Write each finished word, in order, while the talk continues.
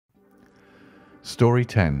Story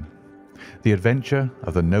 10. The Adventure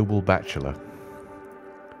of the Noble Bachelor.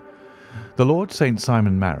 The Lord St.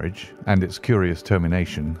 Simon marriage and its curious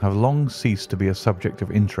termination have long ceased to be a subject of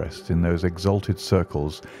interest in those exalted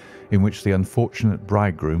circles in which the unfortunate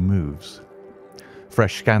bridegroom moves.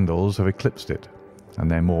 Fresh scandals have eclipsed it, and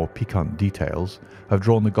their more piquant details have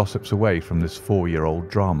drawn the gossips away from this 4-year-old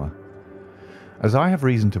drama. As I have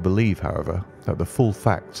reason to believe, however, that the full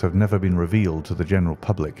facts have never been revealed to the general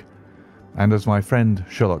public, and as my friend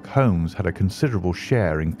Sherlock Holmes had a considerable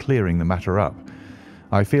share in clearing the matter up,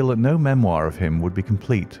 I feel that no memoir of him would be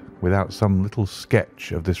complete without some little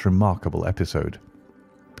sketch of this remarkable episode.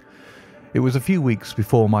 It was a few weeks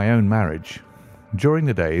before my own marriage, during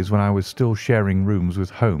the days when I was still sharing rooms with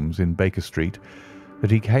Holmes in Baker Street,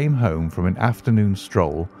 that he came home from an afternoon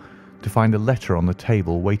stroll to find a letter on the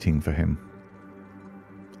table waiting for him.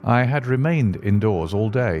 I had remained indoors all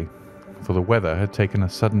day, for the weather had taken a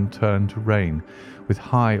sudden turn to rain, with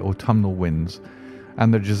high autumnal winds,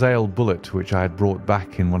 and the Jezail bullet which I had brought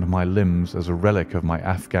back in one of my limbs as a relic of my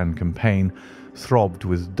Afghan campaign throbbed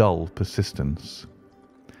with dull persistence.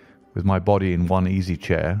 With my body in one easy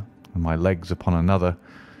chair and my legs upon another,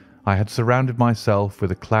 I had surrounded myself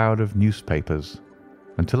with a cloud of newspapers,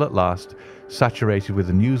 until at last, saturated with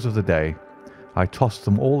the news of the day, I tossed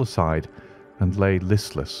them all aside and lay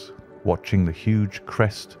listless, watching the huge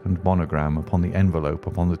crest and monogram upon the envelope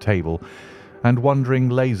upon the table, and wondering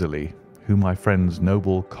lazily who my friend's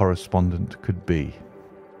noble correspondent could be.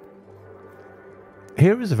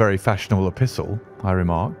 "Here is a very fashionable epistle," I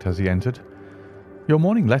remarked as he entered. "Your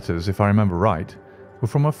morning letters, if I remember right, were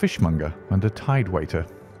from a fishmonger and a tide-waiter."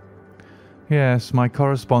 "Yes, my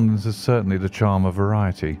correspondence is certainly the charm of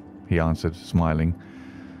variety," he answered, smiling,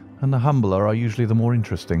 "and the humbler are usually the more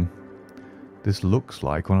interesting. This looks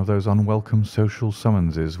like one of those unwelcome social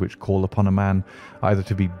summonses which call upon a man either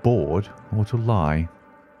to be bored or to lie."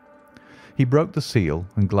 He broke the seal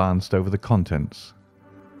and glanced over the contents.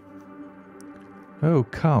 "Oh,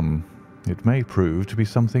 come, it may prove to be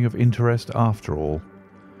something of interest after all."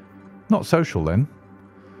 "Not social, then?"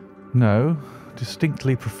 "No,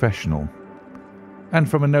 distinctly professional." "And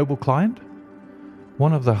from a noble client?"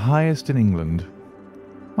 "One of the highest in England."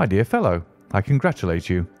 "My dear fellow, I congratulate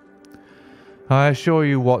you." "I assure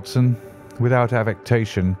you, Watson, without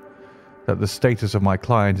affectation, that the status of my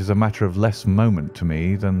client is a matter of less moment to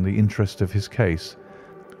me than the interest of his case.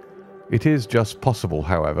 It is just possible,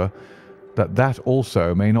 however, that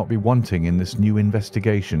also may not be wanting in this new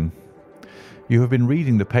investigation. You have been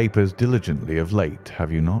reading the papers diligently of late,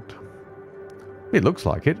 have you not?" "It looks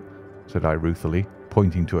like it," said I ruefully,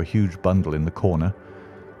 pointing to a huge bundle in the corner.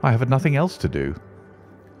 "I have had nothing else to do."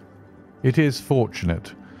 "It is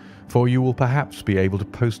fortunate, for you will perhaps be able to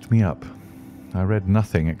post me up. I read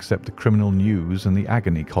nothing except the criminal news and the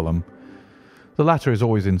agony column. The latter is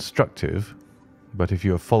always instructive, but if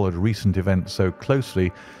you have followed recent events so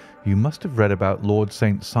closely, you must have read about Lord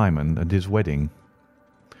St. Simon and his wedding."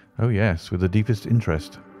 "Oh yes, with the deepest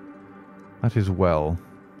interest." "That is well.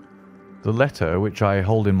 The letter which I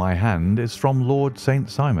hold in my hand is from Lord St.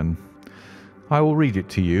 Simon. I will read it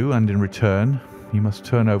to you, and in return you must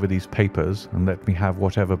turn over these papers and let me have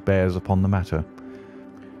whatever bears upon the matter.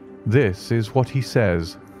 This is what he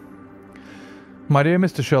says: "My dear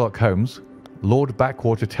Mr. Sherlock Holmes, Lord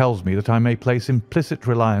Backwater tells me that I may place implicit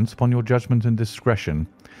reliance upon your judgment and discretion.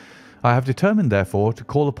 I have determined, therefore, to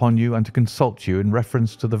call upon you and to consult you in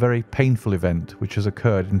reference to the very painful event which has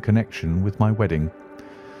occurred in connection with my wedding.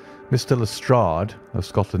 Mr. Lestrade, of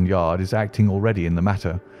Scotland Yard, is acting already in the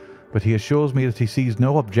matter, but he assures me that he sees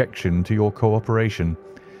no objection to your cooperation,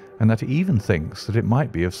 and that he even thinks that it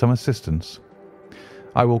might be of some assistance.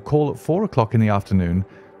 I will call at 4 o'clock in the afternoon,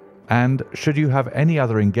 and should you have any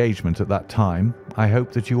other engagement at that time, I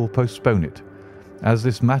hope that you will postpone it, as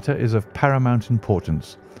this matter is of paramount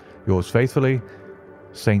importance. Yours faithfully,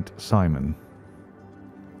 St. Simon."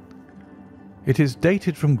 It is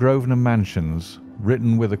dated from Grosvenor Mansions,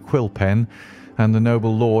 written with a quill pen, and the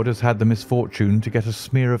noble lord has had the misfortune to get a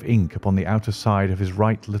smear of ink upon the outer side of his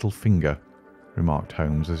right little finger, remarked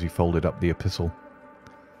Holmes as he folded up the epistle.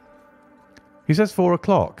 "He says 4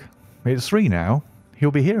 o'clock. It's 3 now.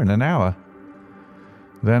 He'll be here in an hour."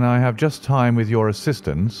 "Then I have just time, with your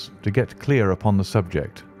assistance, to get clear upon the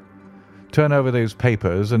subject. Turn over those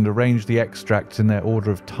papers and arrange the extracts in their order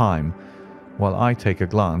of time, while I take a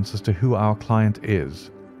glance as to who our client is."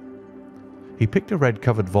 He picked a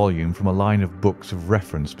red-covered volume from a line of books of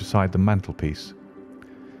reference beside the mantelpiece.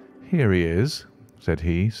 "Here he is," said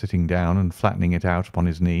he, sitting down and flattening it out upon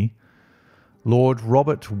his knee. "Lord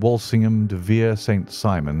Robert Walsingham de Vere St.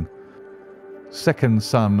 Simon, second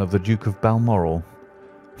son of the Duke of Balmoral.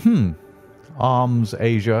 arms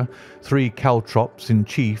Asia, 3 caltrops in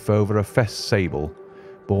chief over a fess sable,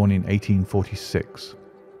 born in 1846.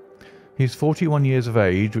 He is 41 years of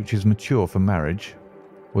age, which is mature for marriage,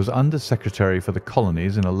 was Under-Secretary for the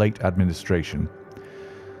Colonies in a late administration.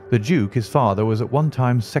 The Duke, his father, was at one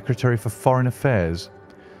time Secretary for Foreign Affairs.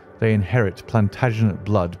 They inherit Plantagenet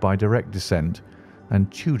blood by direct descent,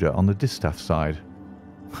 and Tudor on the distaff side.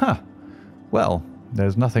 Ha! Well,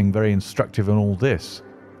 there's nothing very instructive in all this.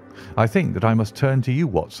 I think that I must turn to you,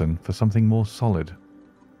 Watson, for something more solid.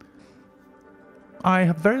 I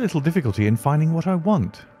have very little difficulty in finding what I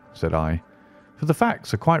want, said I, for the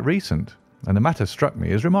facts are quite recent, and the matter struck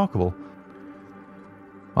me as remarkable.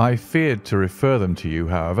 I feared to refer them to you,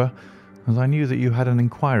 however, as I knew that you had an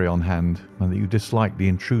inquiry on hand and that you disliked the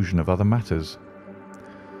intrusion of other matters.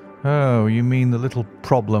 Oh, you mean the little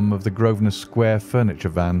problem of the Grosvenor Square furniture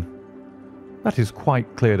van. That is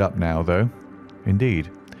quite cleared up now, though.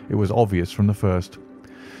 Indeed, it was obvious from the first.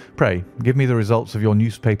 Pray, give me the results of your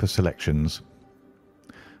newspaper selections.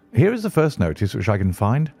 Here is the first notice which I can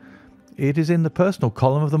find. It is in the personal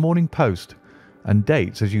column of the Morning Post, and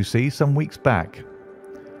dates, as you see, some weeks back.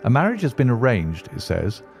 A marriage has been arranged, it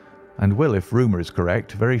says, and will, if rumour is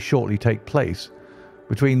correct, very shortly take place,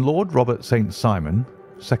 between Lord Robert St. Simon,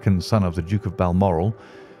 second son of the Duke of Balmoral,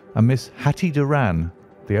 and Miss Hattie Doran,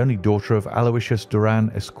 the only daughter of Aloysius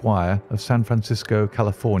Doran, Esquire, of San Francisco,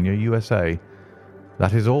 California, USA.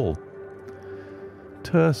 That is all.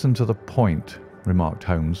 Terse and to the point, remarked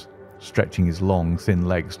Holmes, stretching his long, thin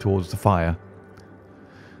legs towards the fire.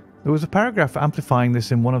 There was a paragraph amplifying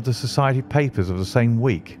this in one of the society papers of the same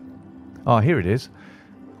week. Here it is.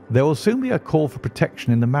 There will soon be a call for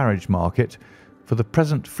protection in the marriage market, for the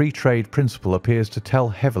present free trade principle appears to tell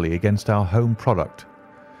heavily against our home product.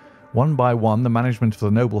 One by one, the management of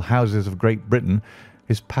the noble houses of Great Britain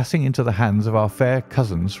is passing into the hands of our fair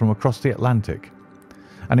cousins from across the Atlantic.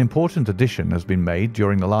 An important addition has been made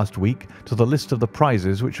during the last week to the list of the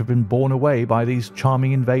prizes which have been borne away by these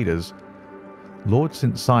charming invaders. Lord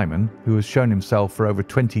St. Simon, who has shown himself for over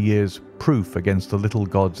 20 years proof against the little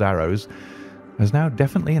god's arrows, has now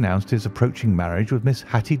definitely announced his approaching marriage with Miss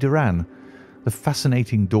Hattie Doran, the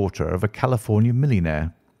fascinating daughter of a California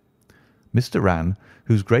millionaire. Miss Doran,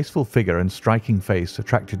 whose graceful figure and striking face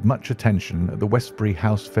attracted much attention at the Westbury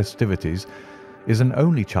House festivities, is an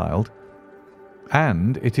only child,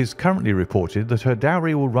 and it is currently reported that her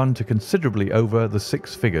dowry will run to considerably over the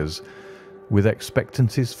 6 figures, with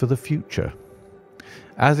expectancies for the future.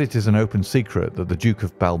 As it is an open secret that the Duke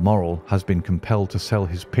of Balmoral has been compelled to sell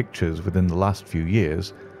his pictures within the last few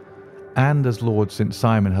years, and as Lord St.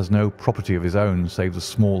 Simon has no property of his own save the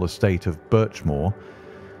small estate of Birchmoor,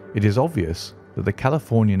 it is obvious that the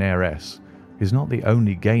Californian heiress is not the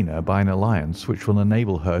only gainer by an alliance which will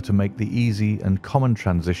enable her to make the easy and common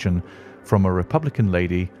transition from a Republican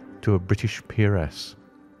lady to a British peeress.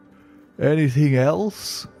 "Anything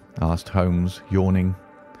else?" asked Holmes, yawning.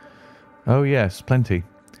 "Oh yes, plenty.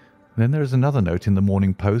 Then there is another note in the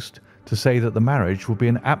Morning Post to say that the marriage will be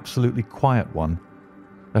an absolutely quiet one,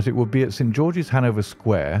 that it will be at St. George's, Hanover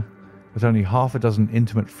Square, that only half a dozen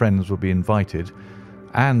intimate friends will be invited,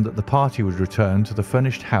 and that the party would return to the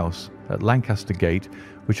furnished house at Lancaster Gate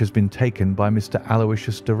which has been taken by Mr.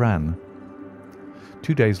 Aloysius Doran.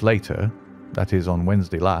 2 days later, that is on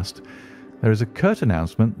Wednesday last, there is a curt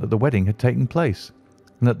announcement that the wedding had taken place,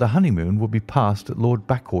 and that the honeymoon would be passed at Lord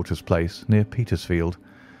Backwater's place near Petersfield.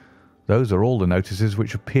 Those are all the notices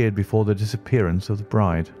which appeared before the disappearance of the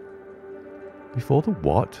bride." "Before the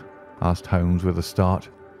what?" asked Holmes with a start.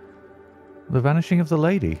 "The vanishing of the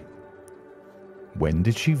lady." "When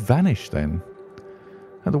did she vanish, then?"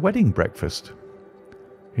 "At the wedding breakfast."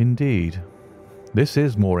 "Indeed. This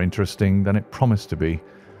is more interesting than it promised to be.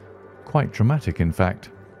 Quite dramatic, in fact."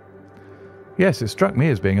 "Yes, it struck me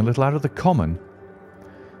as being a little out of the common."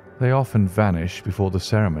 "They often vanish before the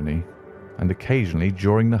ceremony, and occasionally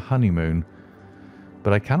during the honeymoon,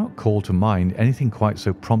 but I cannot call to mind anything quite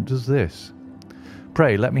so prompt as this.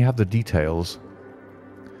 Pray let me have the details."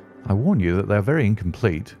 "I warn you that they are very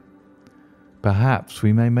incomplete." "Perhaps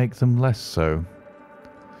we may make them less so."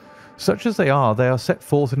 "Such as they are set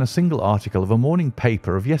forth in a single article of a morning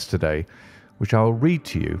paper of yesterday, which I will read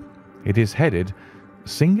to you. It is headed,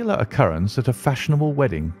 'Singular Occurrence at a Fashionable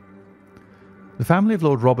Wedding.' The family of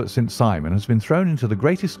Lord Robert St. Simon has been thrown into the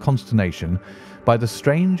greatest consternation by the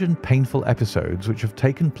strange and painful episodes which have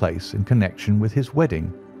taken place in connection with his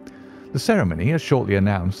wedding. The ceremony, as shortly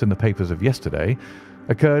announced in the papers of yesterday,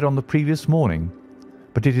 occurred on the previous morning,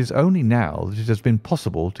 but it is only now that it has been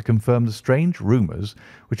possible to confirm the strange rumours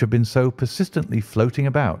which have been so persistently floating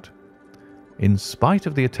about. In spite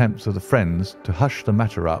of the attempts of the friends to hush the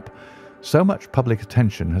matter up, So much public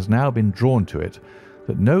attention has now been drawn to it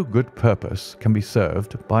that no good purpose can be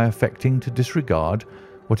served by affecting to disregard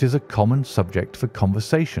what is a common subject for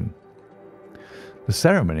conversation. The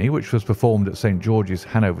ceremony, which was performed at St. George's,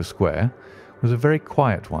 Hanover Square, was a very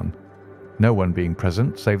quiet one, no one being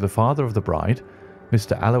present save the father of the bride,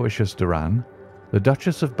 Mr. Aloysius Doran, the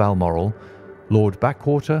Duchess of Balmoral, Lord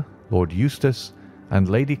Backwater, Lord Eustace, and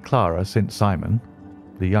Lady Clara St. Simon,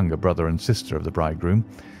 the younger brother and sister of the bridegroom,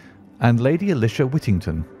 and Lady Alicia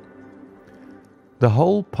Whittington. The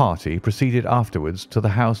whole party proceeded afterwards to the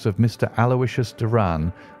house of Mr. Aloysius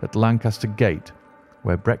Doran at Lancaster Gate,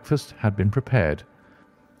 where breakfast had been prepared.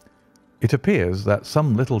 It appears that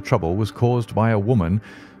some little trouble was caused by a woman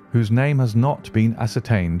whose name has not been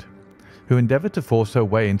ascertained, who endeavoured to force her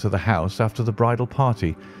way into the house after the bridal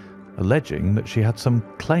party, alleging that she had some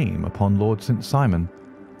claim upon Lord St. Simon.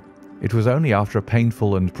 It was only after a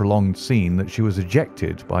painful and prolonged scene that she was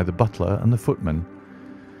ejected by the butler and the footman.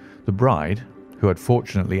 The bride, who had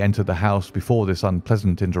fortunately entered the house before this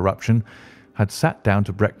unpleasant interruption, had sat down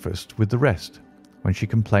to breakfast with the rest, when she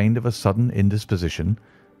complained of a sudden indisposition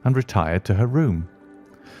and retired to her room.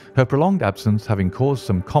 Her prolonged absence having caused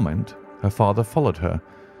some comment, her father followed her,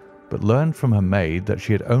 but learned from her maid that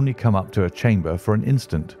she had only come up to her chamber for an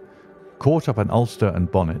instant, caught up an ulster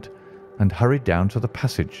and bonnet, and hurried down to the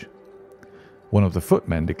passage. One of the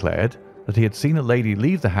footmen declared that he had seen a lady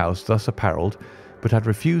leave the house thus apparelled, but had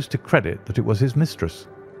refused to credit that it was his mistress,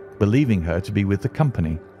 believing her to be with the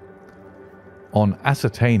company. On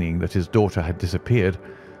ascertaining that his daughter had disappeared,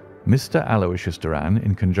 Mr. Aloysius Doran,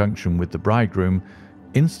 in conjunction with the bridegroom,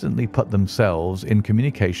 instantly put themselves in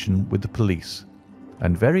communication with the police,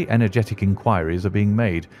 and very energetic inquiries are being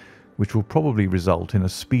made, which will probably result in a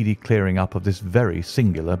speedy clearing up of this very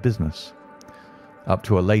singular business. Up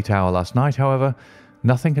to a late hour last night, however,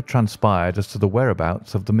 nothing had transpired as to the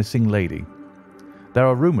whereabouts of the missing lady. There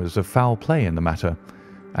are rumours of foul play in the matter,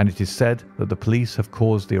 and it is said that the police have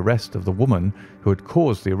caused the arrest of the woman who had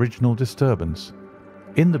caused the original disturbance,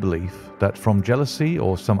 in the belief that from jealousy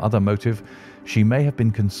or some other motive she may have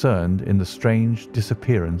been concerned in the strange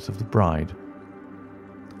disappearance of the bride.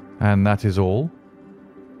 And that is all?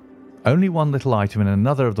 Only one little item in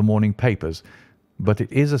another of the morning papers, but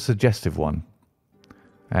it is a suggestive one.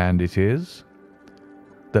 And it is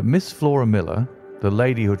that Miss Flora Miller, the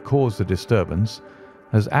lady who had caused the disturbance,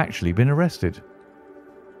 has actually been arrested.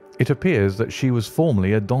 It appears that she was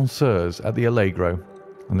formerly a danseuse at the Allegro,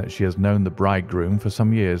 and that she has known the bridegroom for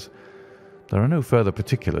some years. There are no further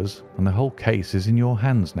particulars, and the whole case is in your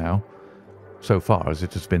hands now, so far as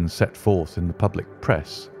it has been set forth in the public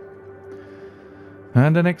press.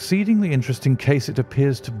 And an exceedingly interesting case it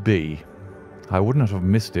appears to be. I would not have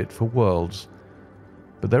missed it for worlds.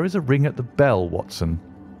 But there is a ring at the bell, Watson,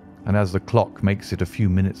 and as the clock makes it a few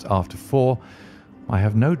minutes after 4, I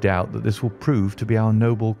have no doubt that this will prove to be our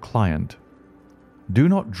noble client. Do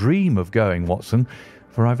not dream of going, Watson,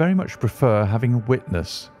 for I very much prefer having a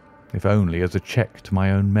witness, if only as a check to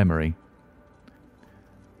my own memory.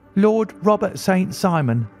 "Lord Robert St.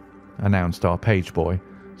 Simon," announced our page boy,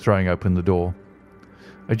 throwing open the door.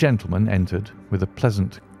 A gentleman entered with a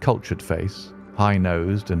pleasant, cultured face,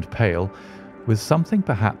 high-nosed and pale, with something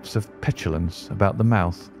perhaps of petulance about the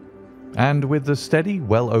mouth, and with the steady,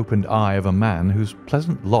 well-opened eye of a man whose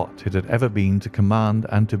pleasant lot it had ever been to command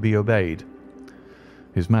and to be obeyed.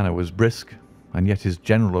 His manner was brisk, and yet his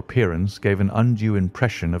general appearance gave an undue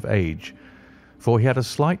impression of age, for he had a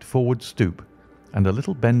slight forward stoop and a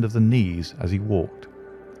little bend of the knees as he walked.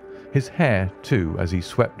 His hair, too, as he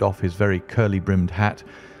swept off his very curly-brimmed hat,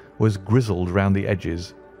 was grizzled round the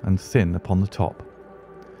edges and thin upon the top.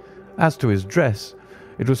 As to his dress,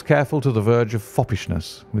 it was careful to the verge of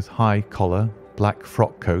foppishness, with high collar, black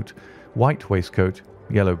frock coat, white waistcoat,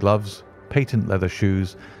 yellow gloves, patent leather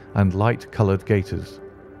shoes, and light-coloured gaiters.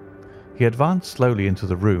 He advanced slowly into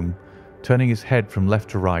the room, turning his head from left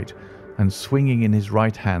to right, and swinging in his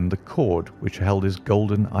right hand the cord which held his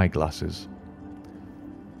golden eyeglasses.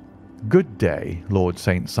 "Good day, Lord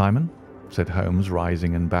St. Simon," said Holmes,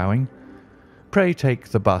 rising and bowing. "Pray take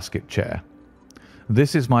the basket chair.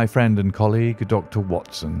 This is my friend and colleague, Dr.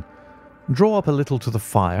 Watson. Draw up a little to the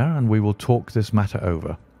fire, and we will talk this matter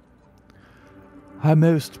over." "A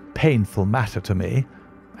most painful matter to me,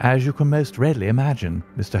 as you can most readily imagine,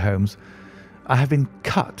 Mr. Holmes. I have been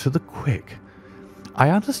cut to the quick. I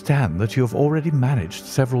understand that you have already managed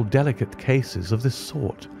several delicate cases of this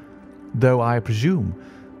sort, though I presume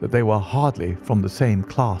that they were hardly from the same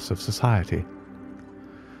class of society."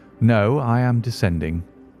 "No, I am descending."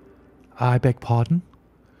 "I beg pardon?"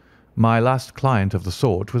 "My last client of the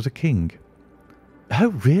sort was a king." "Oh,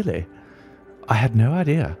 really? I had no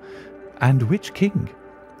idea. And which king?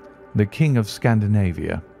 The King of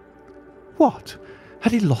Scandinavia. What?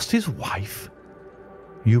 Had he lost his wife?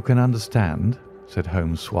 You can understand, said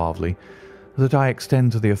Holmes suavely, that I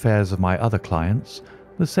extend to the affairs of my other clients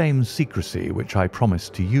the same secrecy which I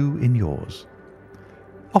promised to you in yours.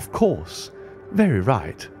 Of course. Very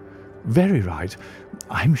right. Very right.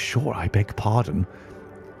 I'm sure I beg pardon.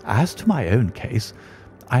 As to my own case,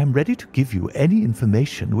 I am ready to give you any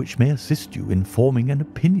information which may assist you in forming an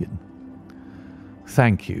opinion.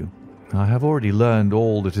 Thank you. I have already learned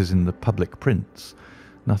all that is in the public prints,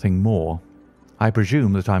 nothing more. I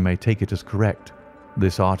presume that I may take it as correct,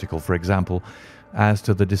 this article, for example, as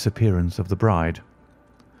to the disappearance of the bride.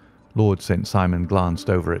 Lord St. Simon glanced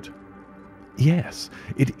over it. Yes,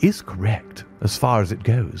 it is correct, as far as it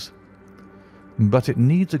goes. But it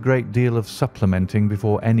needs a great deal of supplementing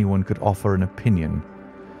before anyone could offer an opinion.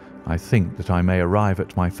 I think that I may arrive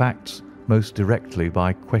at my facts most directly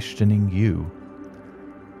by questioning you.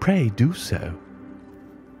 Pray do so.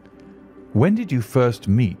 When did you first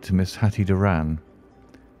meet Miss Hattie Doran?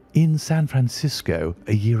 In San Francisco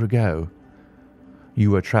a year ago. You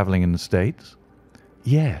were travelling in the States?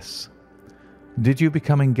 Yes. Did you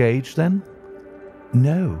become engaged then?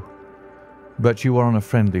 No. But you were on a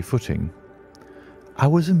friendly footing. I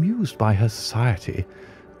was amused by her society,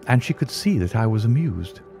 and she could see that I was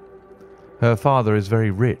amused. Her father is very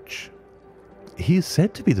rich. He is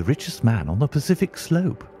said to be the richest man on the Pacific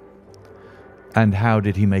slope. And how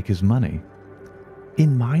did he make his money?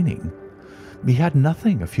 In mining. He had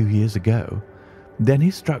nothing a few years ago. Then he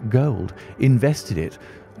struck gold, invested it,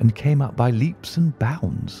 and came up by leaps and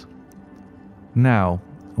bounds. Now,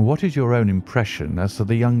 what is your own impression as to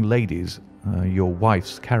the young lady's, your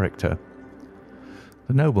wife's character?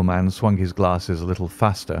 The nobleman swung his glasses a little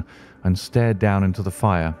faster and stared down into the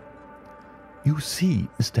fire. You see,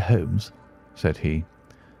 Mr. Holmes, said he,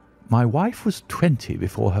 my wife was 20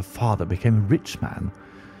 before her father became a rich man.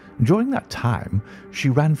 During that time, she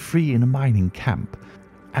ran free in a mining camp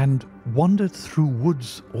and wandered through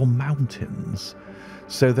woods or mountains,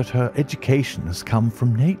 so that her education has come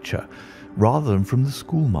from nature rather than from the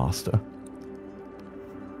schoolmaster.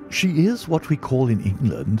 She is what we call in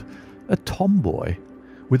England a tomboy,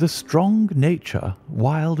 with a strong nature,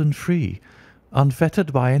 wild and free,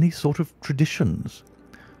 unfettered by any sort of traditions.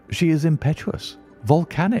 She is impetuous,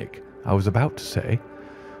 volcanic, I was about to say.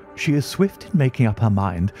 She is swift in making up her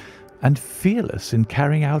mind and fearless in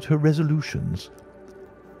carrying out her resolutions.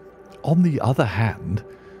 On the other hand,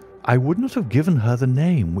 I would not have given her the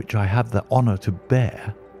name which I have the honour to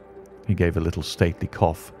bear. He gave a little stately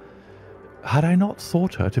cough. Had I not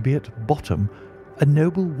thought her to be at bottom a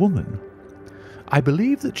noble woman. I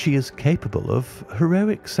believe that she is capable of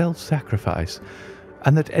heroic self-sacrifice,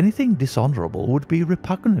 and that anything dishonourable would be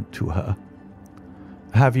repugnant to her.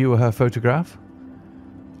 Have you her photograph?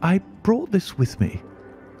 I brought this with me.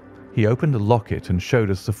 He opened a locket and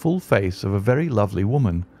showed us the full face of a very lovely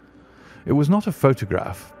woman. It was not a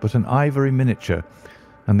photograph, but an ivory miniature,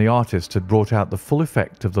 and the artist had brought out the full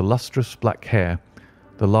effect of the lustrous black hair,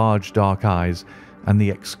 the large dark eyes, and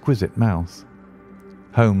the exquisite mouth.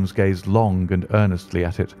 Holmes gazed long and earnestly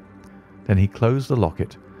at it. Then he closed the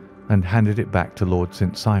locket and handed it back to Lord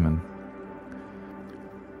St. Simon.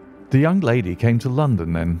 The young lady came to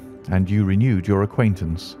London then, and you renewed your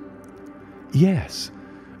acquaintance? Yes.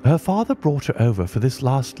 Her father brought her over for this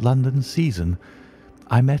last London season.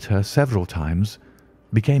 I met her several times,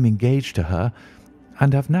 became engaged to her,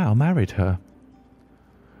 and have now married her.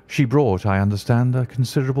 She brought, I understand, a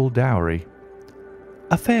considerable dowry.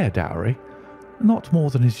 A fair dowry, not more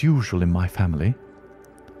than is usual in my family.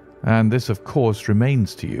 And this, of course,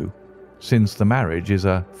 remains to you, since the marriage is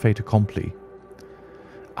a fait accompli.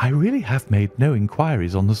 I really have made no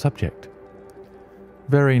inquiries on the subject.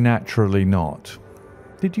 Very naturally not.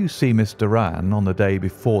 Did you see Miss Doran on the day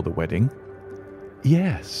before the wedding?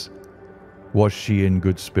 Yes. Was she in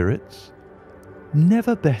good spirits?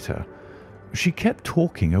 Never better. She kept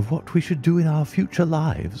talking of what we should do in our future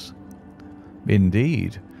lives.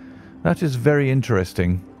 Indeed. That is very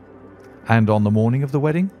interesting. And on the morning of the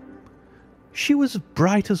wedding? She was as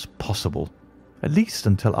bright as possible, at least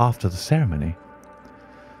until after the ceremony.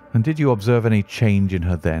 And did you observe any change in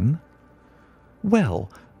her then?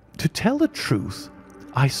 Well, to tell the truth,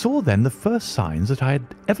 I saw then the first signs that I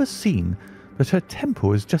had ever seen that her temper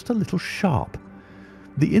was just a little sharp.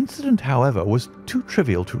 The incident, however, was too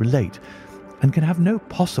trivial to relate, and can have no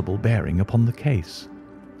possible bearing upon the case.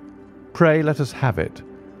 Pray let us have it,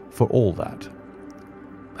 for all that.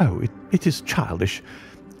 Oh, it is childish.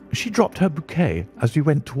 She dropped her bouquet as we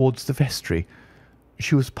went towards the vestry.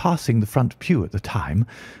 She was passing the front pew at the time,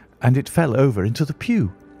 and it fell over into the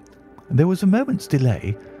pew. There was a moment's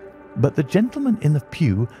delay, but the gentleman in the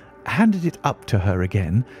pew handed it up to her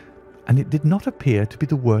again, and it did not appear to be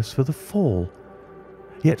the worse for the fall.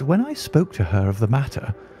 Yet when I spoke to her of the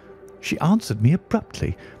matter, she answered me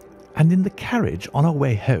abruptly, and in the carriage on our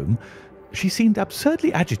way home she seemed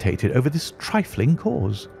absurdly agitated over this trifling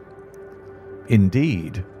cause."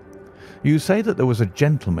 "Indeed. You say that there was a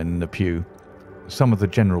gentleman in the pew. Some of the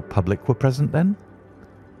general public were present then?"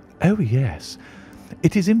 "Oh, yes.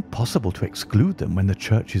 It is impossible to exclude them when the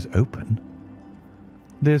church is open."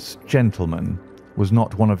 "This gentleman was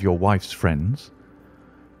not one of your wife's friends?"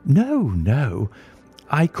 "No, no.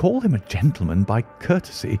 I call him a gentleman by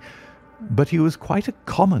courtesy, but he was quite a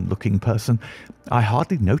common-looking person. I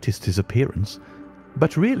hardly noticed his appearance.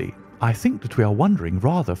 But really, I think that we are wandering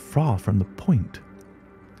rather far from the point."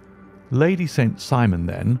 Lady St. Simon,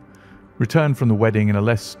 then, returned from the wedding in a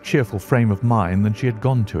less cheerful frame of mind than she had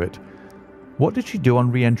gone to it. What did she do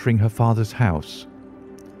on re-entering her father's house?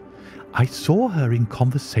 "I saw her in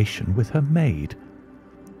conversation with her maid."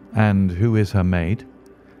 "And who is her maid?"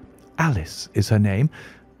 "Alice is her name.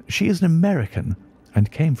 She is an American,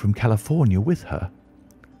 and came from California with her."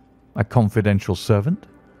 "A confidential servant?"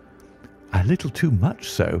 "A little too much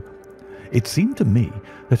so. It seemed to me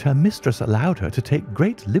that her mistress allowed her to take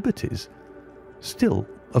great liberties. Still,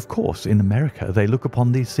 of course, in America they look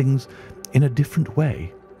upon these things in a different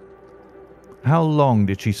way." "How long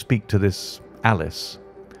did she speak to this Alice?"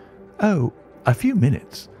 "Oh, a few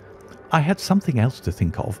minutes. I had something else to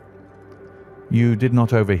think of." "You did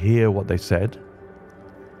not overhear what they said?"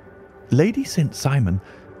 "Lady St. Simon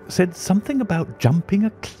said something about jumping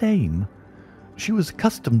a claim. She was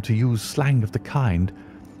accustomed to use slang of the kind.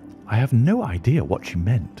 I have no idea what she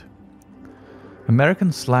meant."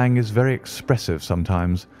 "American slang is very expressive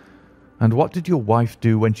sometimes. And what did your wife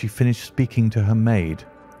do when she finished speaking to her maid?"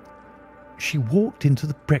 "She walked into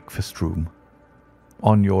the breakfast room."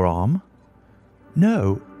 "On your arm?"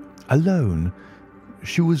 "No, alone.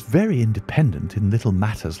 She was very independent in little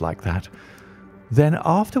matters like that. Then,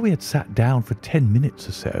 after we had sat down for 10 minutes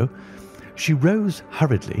or so, she rose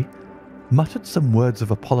hurriedly, muttered some words of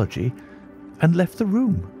apology, and left the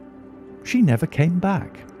room. She never came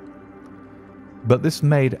back." "But this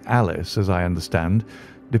maid Alice, as I understand,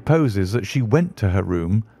 deposes that she went to her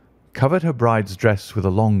room, covered her bride's dress with a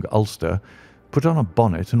long ulster, put on a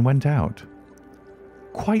bonnet, and went out."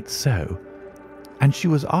 "Quite so. And she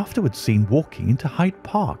was afterwards seen walking into Hyde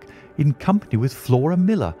Park in company with Flora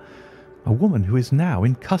Miller, a woman who is now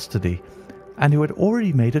in custody, and who had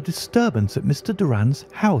already made a disturbance at Mr. Durand's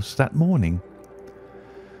house that morning."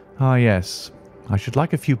 "Ah, yes. I should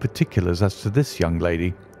like a few particulars as to this young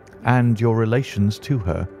lady, and your relations to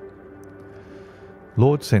her."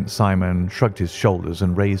 Lord St. Simon shrugged his shoulders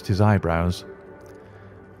and raised his eyebrows.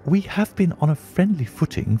 "We have been on a friendly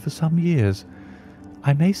footing for some years.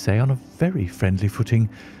 I may say on a very friendly footing.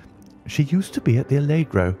 She used to be at the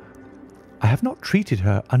Allegro. I have not treated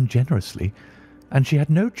her ungenerously, and she had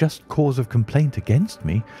no just cause of complaint against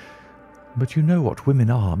me. But you know what women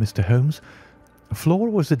are, Mr. Holmes. Flora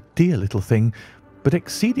was a dear little thing, but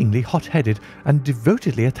exceedingly hot-headed and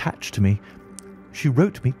devotedly attached to me. She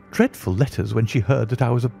wrote me dreadful letters when she heard that I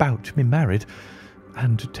was about to be married,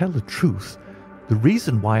 and to tell the truth, the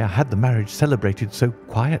reason why I had the marriage celebrated so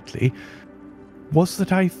quietly was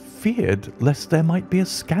that I feared lest there might be a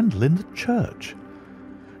scandal in the church.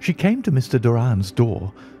 She came to Mr. Durand's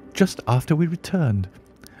door just after we returned,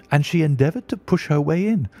 and she endeavoured to push her way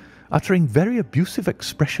in, uttering very abusive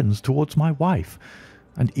expressions towards my wife,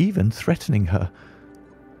 and even threatening her.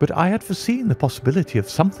 But I had foreseen the possibility of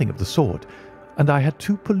something of the sort, and I had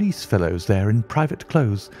 2 police fellows there in private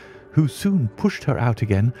clothes, who soon pushed her out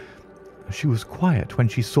again. She was quiet when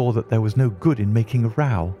she saw that there was no good in making a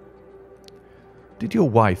row." "Did your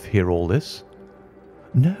wife hear all this?"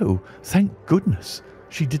 "No, thank goodness,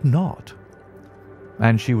 she did not."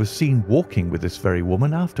 "And she was seen walking with this very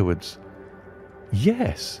woman afterwards?"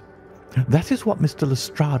 "Yes. That is what Mr.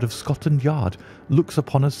 Lestrade of Scotland Yard looks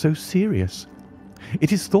upon as so serious.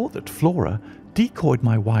 It is thought that Flora decoyed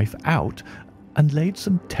my wife out and laid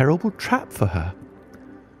some terrible trap for her."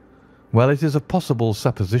 "Well, it is a possible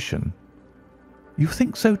supposition." "You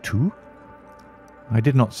think so too?" "I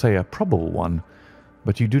did not say a probable one,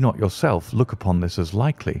 but you do not yourself look upon this as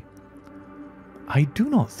likely." "I do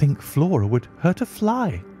not think Flora would hurt a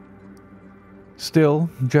fly." "Still,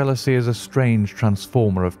 jealousy is a strange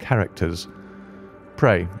transformer of characters.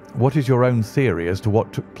 Pray, what is your own theory as to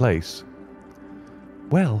what took place?"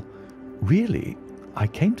 "Well, really, I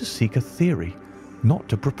came to seek a theory, not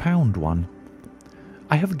to propound one.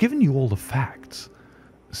 I have given you all the facts.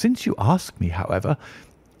 Since you ask me, however,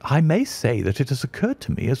 I may say that it has occurred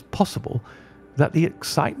to me as possible that the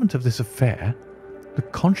excitement of this affair, the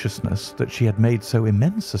consciousness that she had made so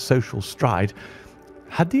immense a social stride,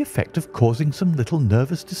 had the effect of causing some little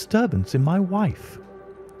nervous disturbance in my wife.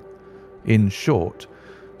 In short,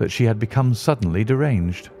 that she had become suddenly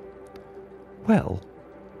deranged. Well,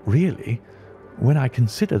 really, when I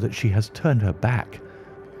consider that she has turned her back,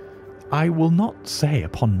 I will not say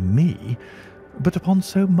upon me, but upon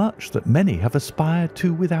so much that many have aspired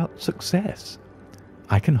to without success,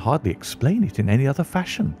 I can hardly explain it in any other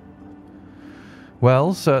fashion.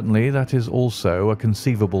 Well, certainly that is also a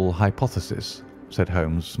conceivable hypothesis, said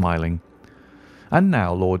Holmes, smiling. And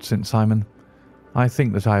now, Lord St. Simon, I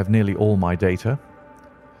think that I have nearly all my data.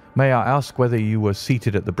 May I ask whether you were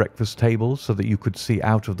seated at the breakfast table so that you could see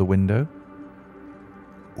out of the window?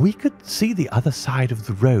 We could see the other side of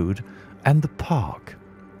the road and the park.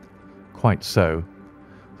 Quite so.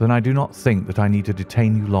 Then I do not think that I need to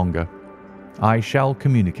detain you longer. I shall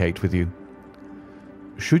communicate with you.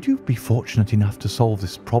 Should you be fortunate enough to solve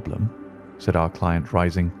this problem, said our client,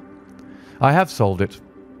 rising. I have solved it.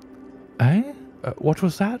 Eh? What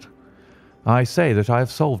was that? I say that I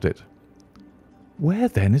have solved it. Where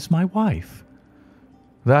then is my wife?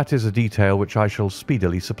 That is a detail which I shall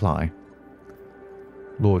speedily supply.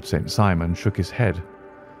 Lord St. Simon shook his head.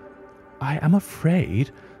 I am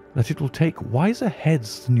afraid that it will take wiser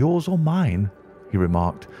heads than yours or mine, he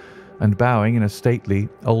remarked, and bowing in a stately,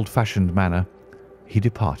 old-fashioned manner, he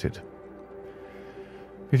departed.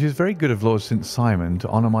 It is very good of Lord St. Simon to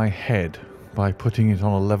honour my head by putting it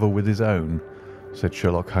on a level with his own, said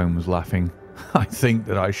Sherlock Holmes, laughing. I think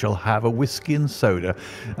that I shall have a whisky and soda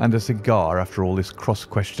and a cigar after all this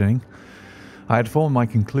cross-questioning. I had formed my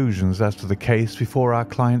conclusions as to the case before our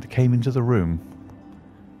client came into the room.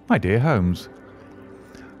 My dear Holmes,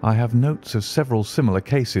 I have notes of several similar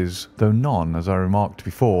cases, though none, as I remarked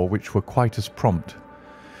before, which were quite as prompt.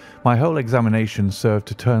 My whole examination served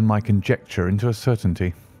to turn my conjecture into a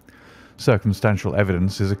certainty. Circumstantial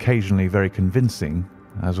evidence is occasionally very convincing,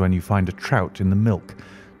 as when you find a trout in the milk,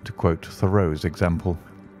 to quote Thoreau's example.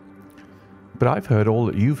 But I've heard all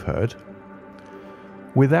that you've heard.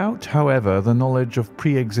 Without, however, the knowledge of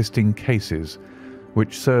pre-existing cases,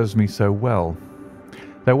 which serves me so well.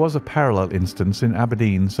 There was a parallel instance in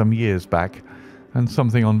Aberdeen some years back, and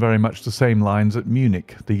something on very much the same lines at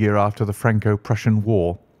Munich the year after the Franco-Prussian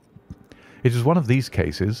War. It is one of these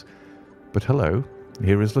cases, but hello,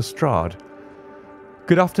 here is Lestrade.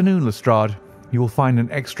 Good afternoon, Lestrade. You will find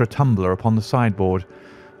an extra tumbler upon the sideboard,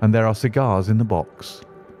 and there are cigars in the box.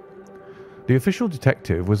 The official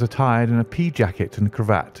detective was attired in a pea jacket and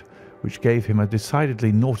cravat, which gave him a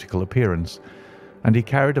decidedly nautical appearance, and he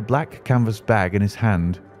carried a black canvas bag in his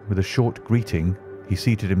hand. With a short greeting, he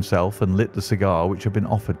seated himself and lit the cigar which had been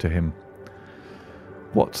offered to him.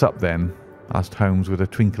 "What's up, then?" asked Holmes with a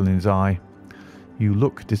twinkle in his eye. "You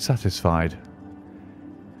look dissatisfied."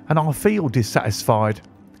 "And I feel dissatisfied.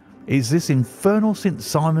 It's this infernal St.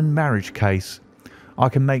 Simon marriage case. I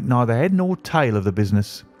can make neither head nor tail of the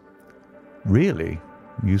business." "Really?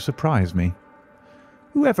 You surprise me."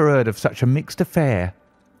 "Who ever heard of such a mixed affair?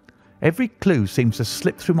 Every clue seems to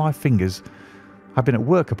slip through my fingers. I've been at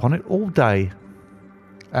work upon it all day."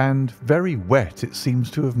 "And very wet it seems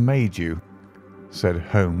to have made you," said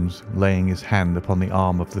Holmes, laying his hand upon the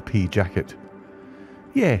arm of the pea jacket.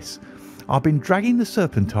 "Yes, I've been dragging the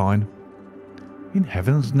Serpentine." "In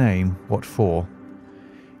heaven's name, what for?"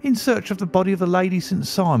 "In search of the body of the Lady St.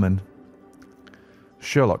 Simon."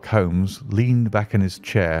 Sherlock Holmes leaned back in his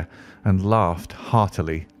chair and laughed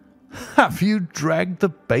heartily. "Have you dragged the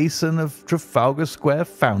basin of Trafalgar Square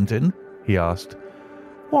fountain?" he asked.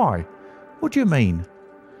 "Why? What do you mean?"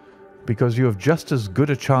 "Because you have just as good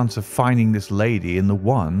a chance of finding this lady in the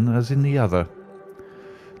one as in the other."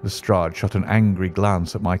 Lestrade shot an angry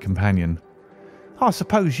glance at my companion. "I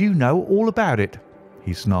suppose you know all about it,"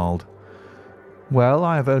 he snarled. "Well,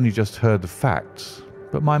 I have only just heard the facts,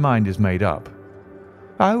 but my mind is made up."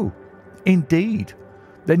 "Oh, indeed.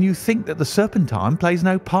 Then you think that the Serpentine plays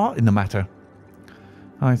no part in the matter?"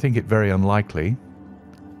 "I think it very unlikely."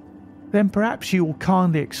 "Then perhaps you will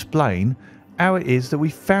kindly explain how it is that we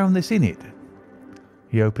found this in it."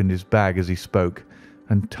 He opened his bag as he spoke,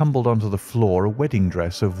 and tumbled onto the floor a wedding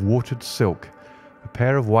dress of watered silk, a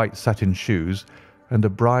pair of white satin shoes, and a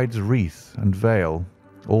bride's wreath and veil,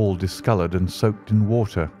 all discoloured and soaked in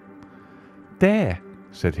water. "There,"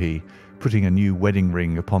 said he, putting a new wedding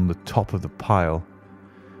ring upon the top of the pile.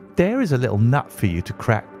 "There is a little nut for you to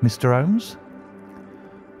crack, Mr. Holmes."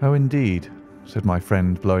 "Oh, indeed," said my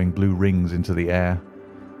friend, blowing blue rings into the air.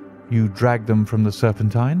 "You dragged them from the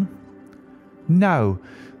Serpentine?" No,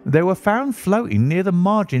 they were found floating near the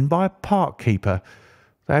margin by a park keeper.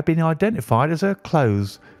 They had been identified as her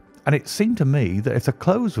clothes, and it seemed to me that if the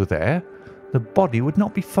clothes were there, the body would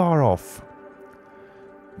not be far off.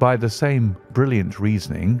 By the same brilliant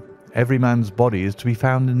reasoning, every man's body is to be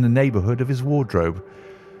found in the neighbourhood of his wardrobe.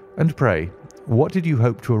 And pray, what did you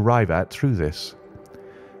hope to arrive at through this?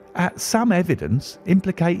 At some evidence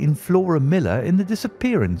implicating Flora Miller in the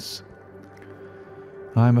disappearance.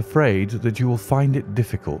 I am afraid that you will find it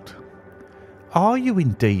difficult. Are you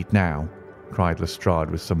indeed now? Cried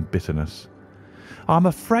Lestrade with some bitterness. I am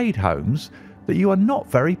afraid, Holmes, that you are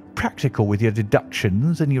not very practical with your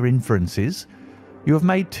deductions and your inferences. You have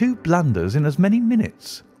made 2 blunders in as many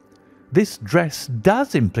minutes. This dress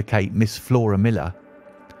does implicate Miss Flora Miller.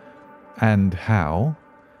 And how?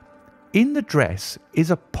 In the dress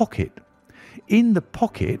is a pocket. In the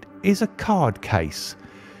pocket is a card case.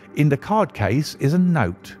 In the card case is a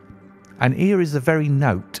note. And here is the very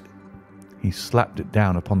note. He slapped it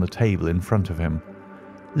down upon the table in front of him.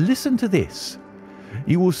 Listen to this.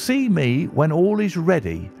 You will see me when all is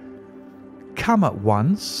ready. Come at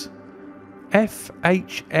once.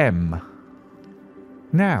 F.H.M.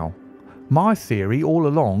 Now, my theory all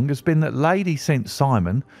along has been that Lady St.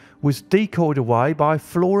 Simon was decoyed away by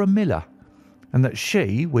Flora Miller, and that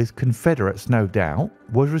she, with confederates no doubt,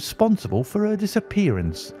 was responsible for her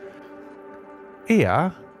disappearance.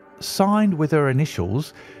 Here, signed with her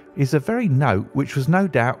initials, is the very note which was no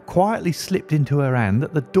doubt quietly slipped into her hand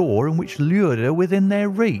at the door and which lured her within their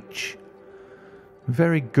reach.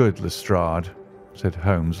 Very good, Lestrade, said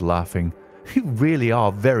Holmes, laughing. You really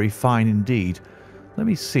are very fine indeed. Let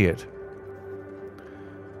me see it.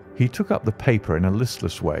 He took up the paper in a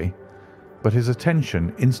listless way, but his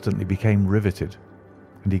attention instantly became riveted,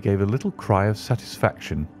 and he gave a little cry of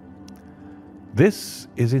satisfaction. This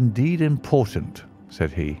is indeed important,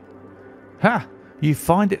 said he. Ha! You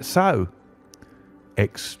find it so?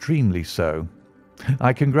 Extremely so.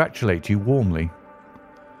 I congratulate you warmly.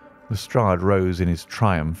 Lestrade rose in his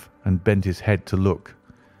triumph and bent his head to look.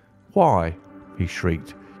 Why? He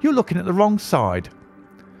shrieked. You're looking at the wrong side.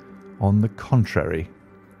 On the contrary,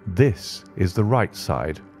 this is the right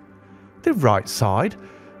side. The right side?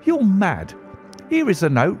 You're mad. Here is a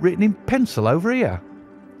note written in pencil over here.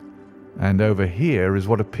 And over here is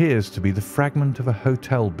what appears to be the fragment of a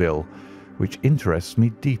hotel bill, which interests me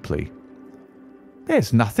deeply.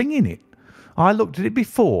 There's nothing in it. I looked at it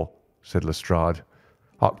before, said Lestrade.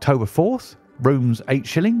 October 4th, rooms 8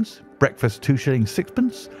 shillings, breakfast 2 shillings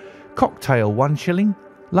 6pence, cocktail 1 shilling,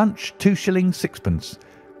 lunch 2 shillings 6pence,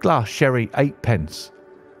 glass sherry 8 pence.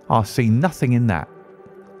 I see nothing in that.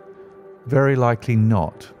 Very likely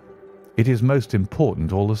not. It is most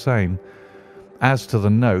important all the same. As to the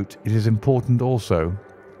note, it is important also,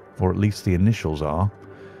 or at least the initials are.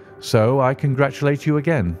 So I congratulate you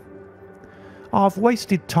again. I've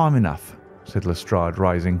wasted time enough, said Lestrade,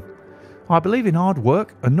 rising. I believe in hard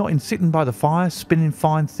work and not in sitting by the fire spinning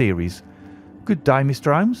fine theories. Good day,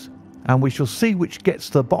 Mr. Holmes, and we shall see which gets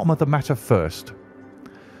to the bottom of the matter first.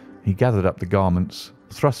 He gathered up the garments,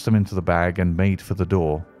 thrust them into the bag, and made for the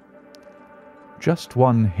door. Just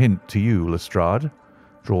one hint to you, Lestrade,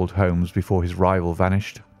 drawled Holmes before his rival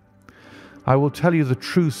vanished. I will tell you the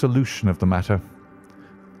true solution of the matter.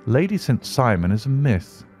 Lady St. Simon is a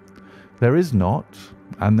myth. There is not,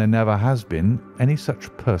 and there never has been, any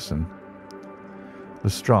such person.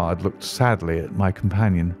 Lestrade looked sadly at my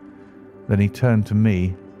companion. Then he turned to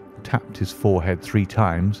me, tapped his forehead 3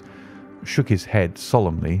 times, shook his head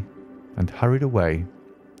solemnly, and hurried away.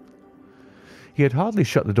 He had hardly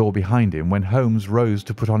shut the door behind him when Holmes rose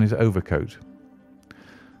to put on his overcoat.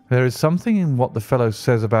 There is something in what the fellow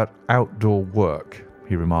says about outdoor work,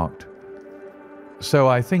 he remarked. So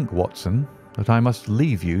I think, Watson, that I must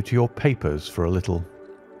leave you to your papers for a little.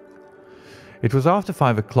 It was after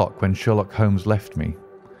 5 o'clock when Sherlock Holmes left me,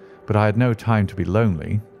 but I had no time to be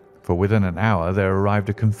lonely, for within an hour there arrived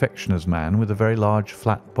a confectioner's man with a very large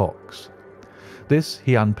flat box. This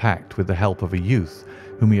he unpacked with the help of a youth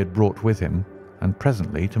whom he had brought with him, and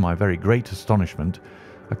presently, to my very great astonishment,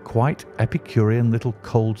 a quite Epicurean little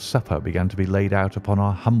cold supper began to be laid out upon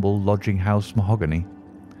our humble lodging-house mahogany.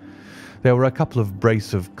 There were a couple of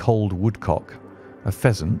brace of cold woodcock, a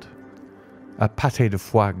pheasant, a pâté de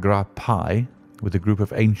foie gras pie with a group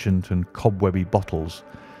of ancient and cobwebby bottles.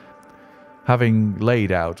 Having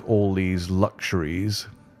laid out all these luxuries,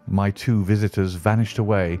 my 2 visitors vanished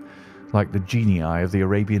away like the genii of the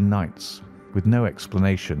Arabian Nights, with no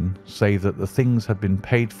explanation save that the things had been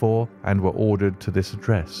paid for and were ordered to this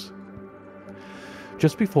address.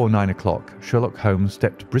 Just before 9 o'clock, Sherlock Holmes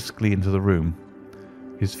stepped briskly into the room.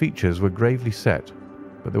 His features were gravely set,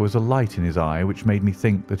 but there was a light in his eye which made me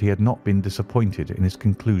think that he had not been disappointed in his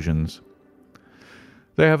conclusions.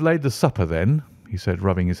 "They have laid the supper, then?" he said,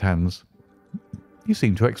 rubbing his hands. "You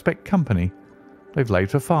seem to expect company. They've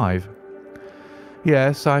laid for 5.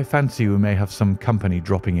 "Yes, I fancy we may have some company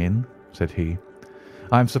dropping in," said he.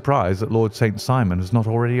 "I am surprised that Lord St. Simon has not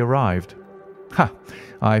already arrived. Ha!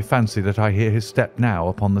 I fancy that I hear his step now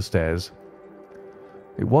upon the stairs."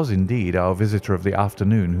 It was indeed our visitor of the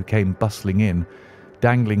afternoon who came bustling in,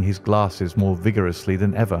 dangling his glasses more vigorously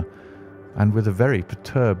than ever, and with a very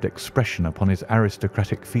perturbed expression upon his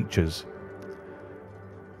aristocratic features.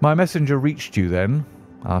 "My messenger reached you, then?"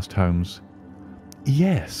 asked Holmes.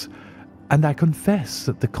 "Yes, and I confess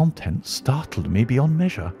that the contents startled me beyond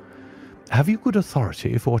measure. Have you good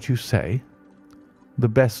authority for what you say?" "The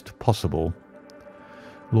best possible."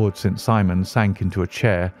 Lord St. Simon sank into a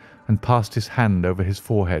chair and passed his hand over his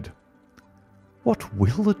forehead. "What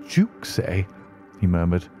will the Duke say," he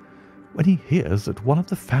murmured, "when he hears that one of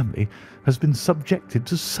the family has been subjected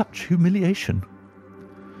to such humiliation?"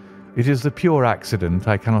 "It is the pure accident.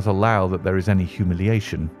 I cannot allow that there is any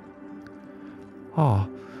humiliation." "Ah,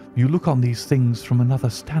 you look on these things from another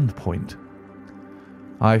standpoint."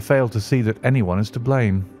 "I fail to see that anyone is to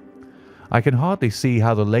blame. I can hardly see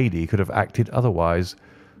how the lady could have acted otherwise,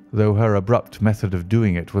 though her abrupt method of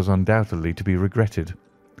doing it was undoubtedly to be regretted.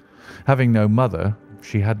 Having no mother,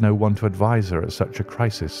 she had no one to advise her at such a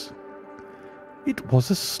crisis." "It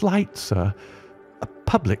was a slight, sir, a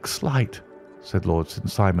public slight," said Lord St.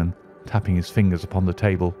 Simon, tapping his fingers upon the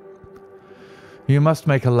table. "You must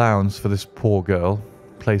make allowance for this poor girl,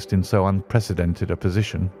 placed in so unprecedented a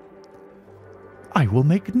position." "I will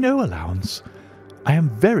make no allowance. I am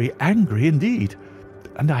very angry indeed,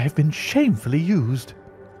 and I have been shamefully used."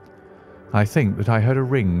 "I think that I heard a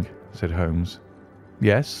ring," said Holmes.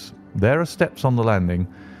 "Yes, there are steps on the landing.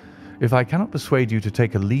 If I cannot persuade you to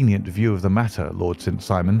take a lenient view of the matter, Lord St.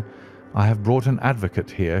 Simon, I have brought an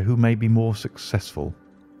advocate here who may be more successful."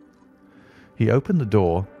 He opened the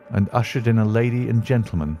door and ushered in a lady and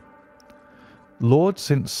gentleman. "Lord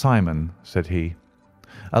St. Simon," said he,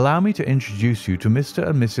 "allow me to introduce you to Mr.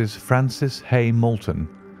 and Mrs. Francis Hay Moulton.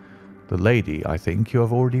 The lady, I think, you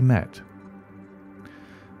have already met."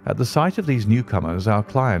 At the sight of these newcomers our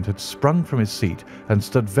client had sprung from his seat and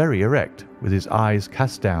stood very erect, with his eyes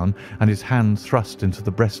cast down and his hand thrust into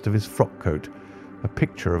the breast of his frock-coat, a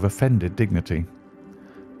picture of offended dignity.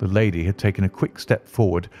 The lady had taken a quick step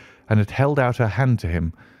forward and had held out her hand to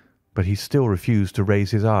him, but he still refused to raise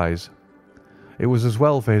his eyes. It was as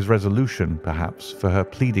well for his resolution, perhaps, for her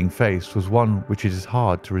pleading face was one which it is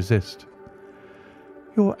hard to resist.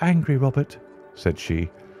 "You're angry, Robert," said she.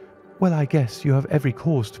 "Well, I guess you have every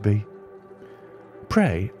cause to be."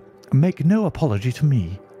 "Pray, make no apology to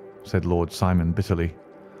me," said Lord Simon bitterly.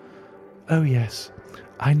 "Oh, yes,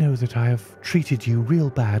 I know that I have treated you real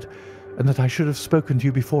bad and that I should have spoken to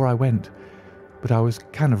you before I went, but I was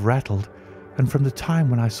kind of rattled, and from the time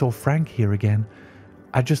when I saw Frank here again,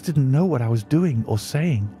 I just didn't know what I was doing or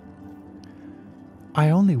saying. I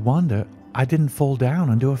only wonder I didn't fall down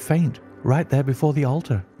and do a faint right there before the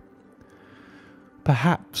altar."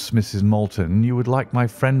 "Perhaps, Mrs. Moulton, you would like my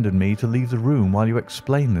friend and me to leave the room while you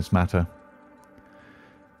explain this matter."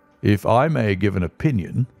 "If I may give an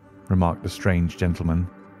opinion," remarked the strange gentleman,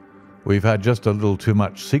 "we've had just a little too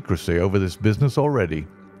much secrecy over this business already.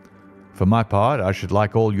 For my part, I should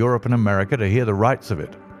like all Europe and America to hear the rights of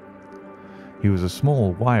it." He was a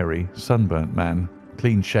small, wiry, sunburnt man,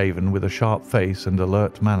 clean-shaven, with a sharp face and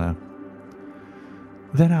alert manner.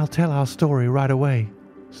 "Then I'll tell our story right away,"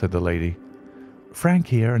 said the lady. "Frank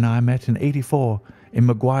here and I met in '84 in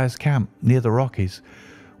Maguire's camp near the Rockies,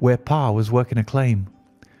 where Pa was working a claim.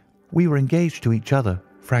 We were engaged to each other,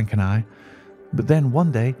 Frank and I, but then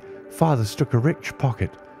one day Father struck a rich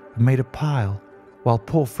pocket and made a pile, while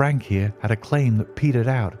poor Frank here had a claim that petered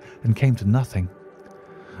out and came to nothing.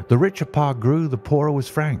 The richer Pa grew, the poorer was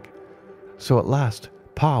Frank. So at last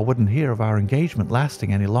Pa wouldn't hear of our engagement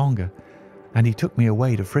lasting any longer, and he took me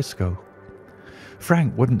away to Frisco.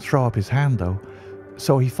 Frank wouldn't throw up his hand, though,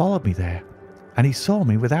 so he followed me there, and he saw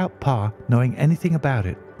me without Pa knowing anything about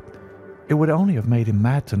it. It would only have made him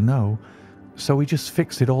mad to know, so we just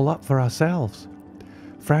fixed it all up for ourselves.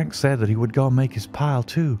 Frank said that he would go and make his pile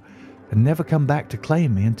too, and never come back to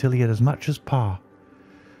claim me until he had as much as Pa.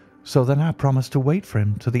 So then I promised to wait for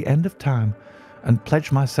him to the end of time and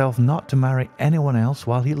pledged myself not to marry anyone else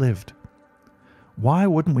while he lived. 'Why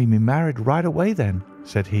wouldn't we be married right away then?'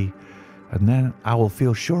 said he, 'and then I will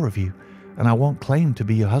feel sure of you, and I won't claim to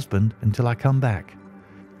be your husband until I come back.'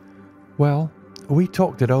 Well, we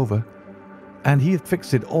talked it over, and he had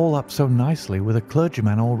fixed it all up so nicely with a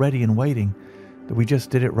clergyman already in waiting, that we just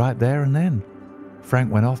did it right there and then.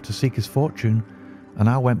 Frank went off to seek his fortune, and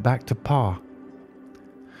I went back to Pa.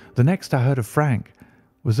 The next I heard of Frank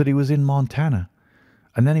was that he was in Montana,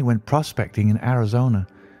 and then he went prospecting in Arizona,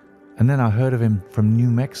 and then I heard of him from New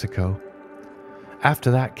Mexico.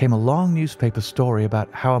 After that came a long newspaper story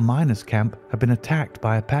about how a miners' camp had been attacked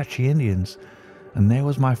by Apache Indians, and there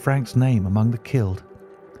was my Frank's name among the killed.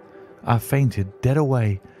 I fainted dead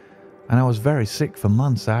away, and I was very sick for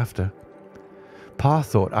months after. Pa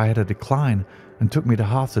thought I had a decline and took me to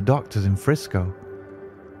half the doctors in Frisco.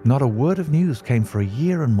 Not a word of news came for a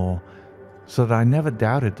year and more, so that I never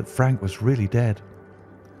doubted that Frank was really dead.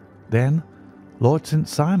 Then Lord St.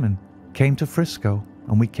 Simon came to Frisco,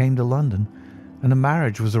 and we came to London, and a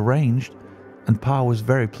marriage was arranged, and Pa was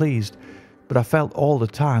very pleased, but I felt all the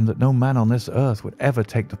time that no man on this earth would ever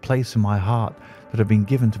take the place in my heart that had been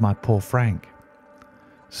given to my poor Frank.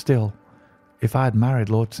 Still, if I had married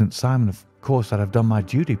Lord St. Simon, of course I'd have done my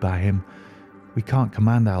duty by him. We can't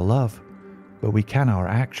command our love, but we can our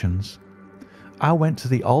actions. I went to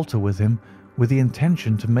the altar with him with the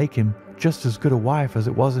intention to make him just as good a wife as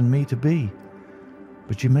it was in me to be.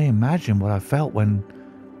 But you may imagine what I felt when,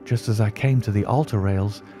 just as I came to the altar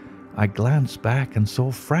rails, I glanced back and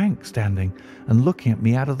saw Frank standing and looking at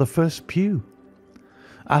me out of the first pew.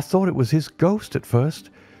 I thought it was his ghost at first,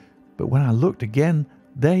 but when I looked again,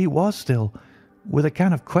 there he was still, with a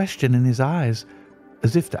kind of question in his eyes,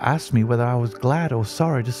 as if to ask me whether I was glad or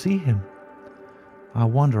sorry to see him. I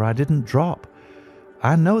wonder I didn't drop.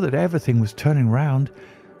 I know that everything was turning round,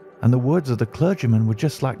 and the words of the clergyman were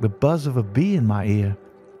just like the buzz of a bee in my ear.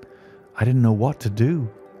 I didn't know what to do.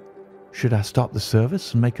 Should I stop the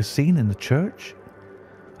service and make a scene in the church?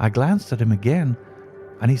 I glanced at him again,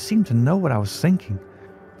 and he seemed to know what I was thinking,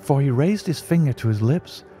 for he raised his finger to his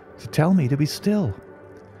lips to tell me to be still.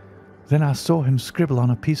 Then I saw him scribble on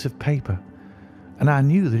a piece of paper, and I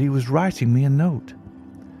knew that he was writing me a note.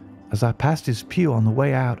 As I passed his pew on the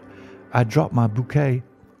way out, I dropped my bouquet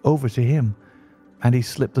over to him, and he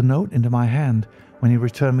slipped the note into my hand when he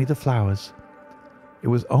returned me the flowers. It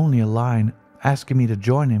was only a line asking me to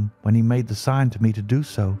join him when he made the sign to me to do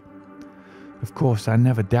so. Of course, I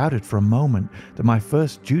never doubted for a moment that my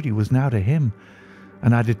first duty was now to him,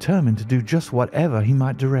 and I determined to do just whatever he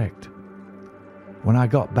might direct. When I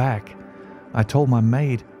got back, I told my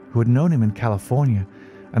maid, who had known him in California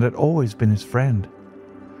and had always been his friend.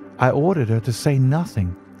 I ordered her to say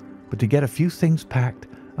nothing, but to get a few things packed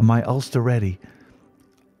and my ulster ready.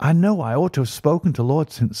 I know I ought to have spoken to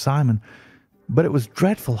Lord St. Simon, but it was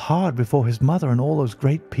dreadful hard before his mother and all those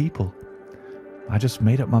great people. I just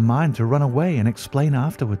made up my mind to run away and explain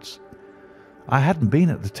afterwards. I hadn't been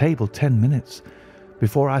at the table 10 minutes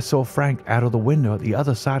before I saw Frank out of the window at the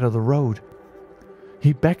other side of the road.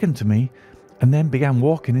 He beckoned to me and then began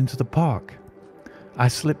walking into the park. I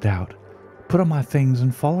slipped out, put on my things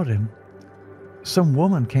and followed him. Some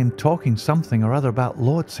woman came talking something or other about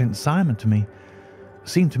Lord St. Simon to me.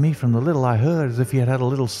 Seemed to me from the little I heard as if he had had a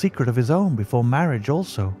little secret of his own before marriage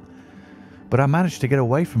also. But I managed to get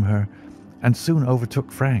away from her and soon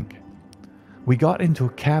overtook Frank. We got into a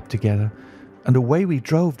cab together, and away we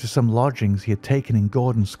drove to some lodgings he had taken in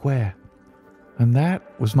Gordon Square. And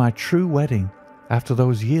that was my true wedding after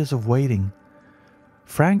those years of waiting.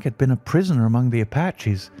 Frank had been a prisoner among the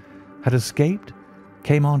Apaches, had escaped,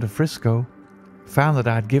 came on to Frisco, found that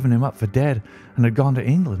I had given him up for dead and had gone to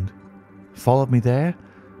England, followed me there,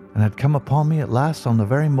 and had come upon me at last on the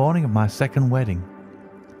very morning of my second wedding.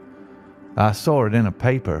 "I saw it in a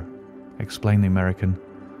paper," explained the American.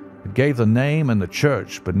 "It gave the name and the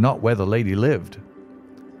church, but not where the lady lived."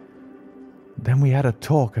 Then we had a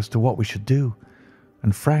talk as to what we should do,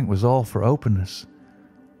 and Frank was all for openness.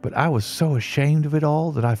 But I was so ashamed of it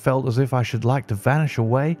all that I felt as if I should like to vanish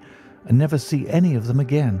away and never see any of them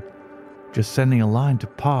again, just sending a line to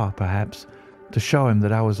Pa, perhaps, to show him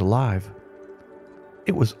that I was alive.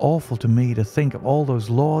 It was awful to me to think of all those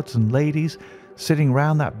lords and ladies sitting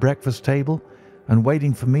round that breakfast table and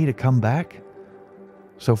waiting for me to come back.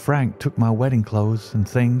 So Frank took my wedding clothes and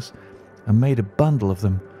things and made a bundle of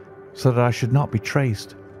them so that I should not be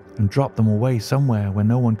traced, and dropped them away somewhere where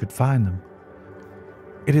no one could find them.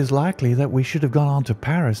 It is likely that we should have gone on to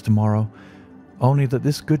Paris tomorrow, only that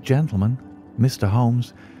this good gentleman, Mr.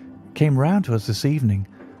 Holmes, came round to us this evening,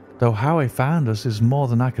 though how he found us is more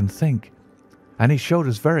than I can think, and he showed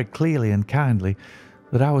us very clearly and kindly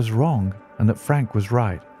that I was wrong and that Frank was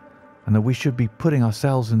right, and that we should be putting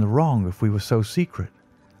ourselves in the wrong if we were so secret.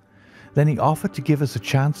 Then he offered to give us a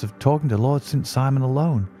chance of talking to Lord St. Simon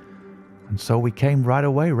alone, and so we came right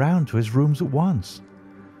away round to his rooms at once.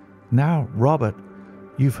 Now, Robert,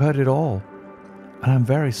 you've heard it all. and I am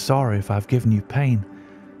very sorry if I have given you pain,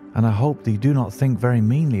 and I hope that you do not think very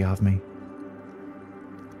meanly of me."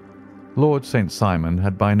 Lord St. Simon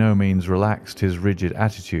had by no means relaxed his rigid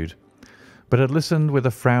attitude, but had listened with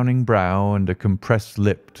a frowning brow and a compressed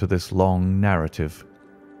lip to this long narrative.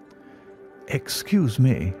 "Excuse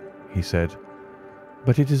me," he said,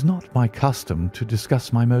 "but it is not my custom to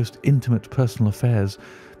discuss my most intimate personal affairs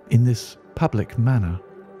in this public manner."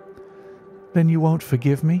 "Then you won't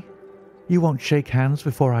forgive me? You won't shake hands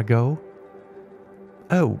before I go?"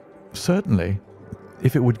 "Oh, certainly,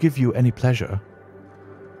 if it would give you any pleasure."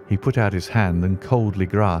 He put out his hand and coldly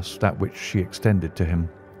grasped that which she extended to him.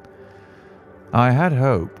 "I had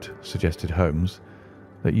hoped," suggested Holmes,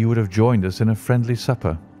 "that you would have joined us in a friendly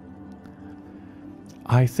supper."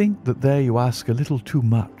 "I think that there you ask a little too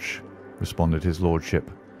much," responded his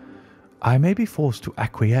lordship. "I may be forced to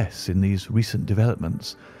acquiesce in these recent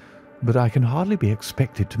developments, but I can hardly be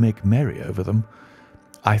expected to make merry over them.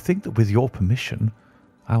 I think that with your permission,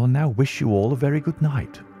 I will now wish you all a very good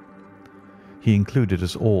night." He included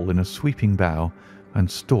us all in a sweeping bow and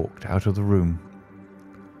stalked out of the room.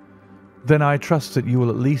 "Then I trust that you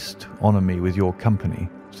will at least honour me with your company,"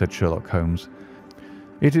 said Sherlock Holmes.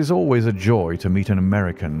 "It is always a joy to meet an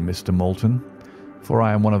American, Mr. Moulton, for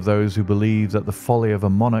I am one of those who believe that the folly of a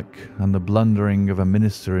monarch and the blundering of a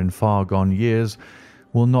minister in far gone years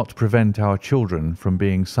will not prevent our children from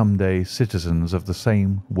being some day citizens of the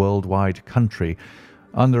same world-wide country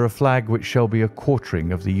under a flag which shall be a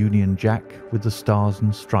quartering of the Union Jack with the stars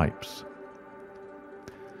and stripes."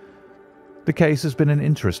 "The case has been an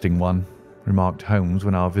interesting one," remarked Holmes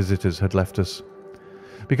when our visitors had left us,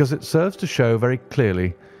 "because it serves to show very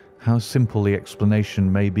clearly how simple the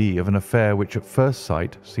explanation may be of an affair which at first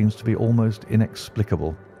sight seems to be almost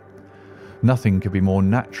inexplicable. Nothing could be more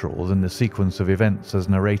natural than the sequence of events as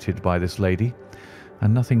narrated by this lady,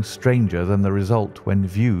 and nothing stranger than the result when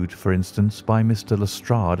viewed, for instance, by Mr.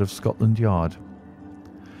 Lestrade of Scotland Yard."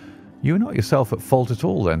 "You are not yourself at fault at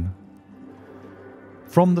all, then?"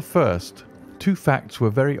 "From the first, two facts were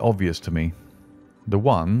very obvious to me. The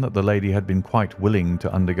one, that the lady had been quite willing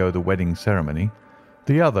to undergo the wedding ceremony.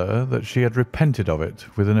 The other, that she had repented of it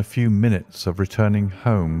within a few minutes of returning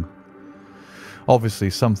home. Obviously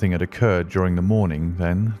something had occurred during the morning,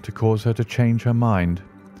 then, to cause her to change her mind.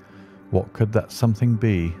 What could that something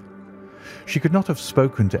be? She could not have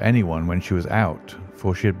spoken to anyone when she was out,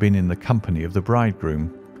 for she had been in the company of the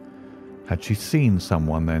bridegroom. Had she seen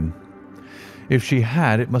someone, then? If she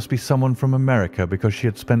had, it must be someone from America, because she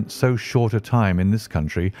had spent so short a time in this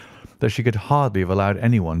country that she could hardly have allowed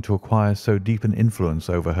anyone to acquire so deep an influence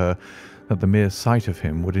over her that the mere sight of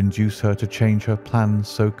him would induce her to change her plans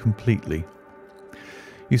so completely.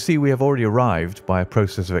 You see, we have already arrived, by a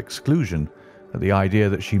process of exclusion, at the idea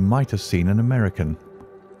that she might have seen an American.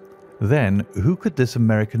 Then, who could this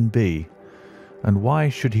American be, and why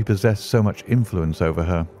should he possess so much influence over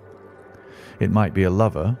her? It might be a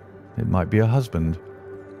lover, it might be a husband.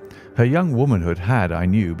 Her young womanhood had, I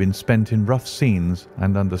knew, been spent in rough scenes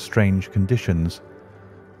and under strange conditions.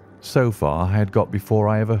 So far I had got before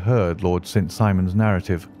I ever heard Lord St. Simon's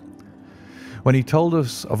narrative. When he told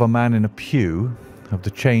us of a man in a pew, of the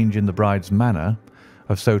change in the bride's manner,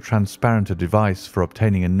 of so transparent a device for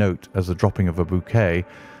obtaining a note as the dropping of a bouquet,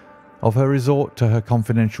 of her resort to her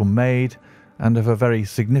confidential maid, and of a very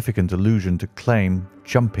significant allusion to claim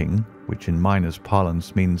jumping, which in miners'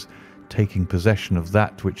 parlance means taking possession of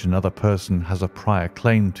that which another person has a prior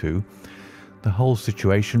claim to, the whole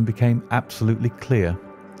situation became absolutely clear.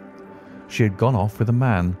 She had gone off with a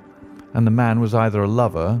man, and the man was either a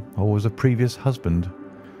lover or was a previous husband,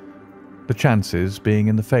 the chances being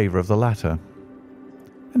in the favour of the latter.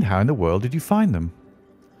 And how in the world did you find them?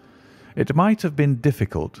 It might have been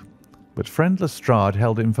difficult, but friend Lestrade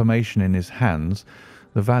held information in his hands,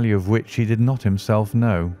 the value of which he did not himself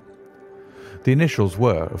know. The initials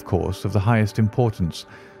were, of course, of the highest importance,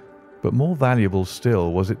 but more valuable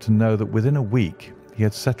still was it to know that within a week he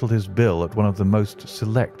had settled his bill at one of the most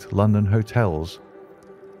select London hotels.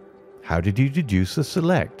 How did you deduce the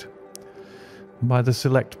select? By the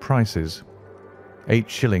select prices. 8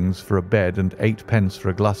 shillings for a bed and 8 pence for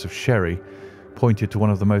a glass of sherry pointed to one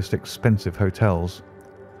of the most expensive hotels.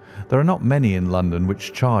 There are not many in London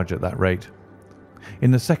which charge at that rate.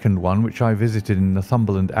 In the second one, which I visited in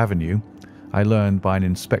Northumberland Avenue, I learned by an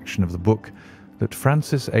inspection of the book that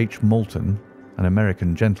Francis H. Moulton, an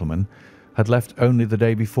American gentleman, had left only the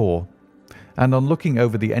day before, and on looking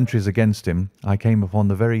over the entries against him, I came upon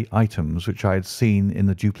the very items which I had seen in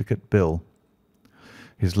the duplicate bill.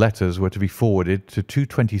 His letters were to be forwarded to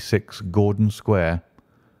 226 Gordon Square.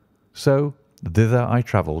 So thither I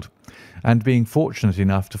travelled, and being fortunate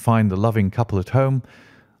enough to find the loving couple at home,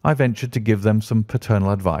 I ventured to give them some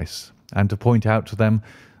paternal advice, and to point out to them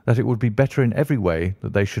that it would be better in every way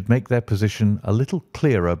that they should make their position a little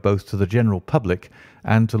clearer both to the general public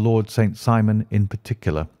and to Lord St. Simon in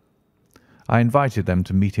particular. I invited them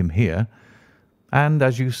to meet him here, and,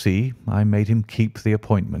 as you see, I made him keep the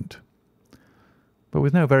appointment. But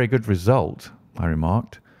with no very good result, I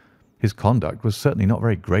remarked. His conduct was certainly not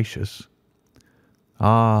very gracious.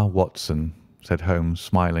 "Ah, Watson," said Holmes,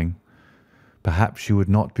 smiling, "perhaps you would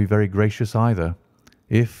not be very gracious either,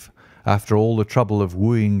 if, after all the trouble of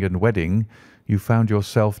wooing and wedding, you found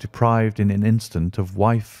yourself deprived in an instant of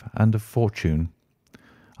wife and of fortune.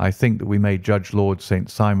 I think that we may judge Lord St.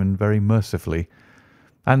 Simon very mercifully,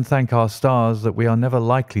 and thank our stars that we are never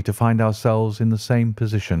likely to find ourselves in the same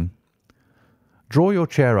position. Draw your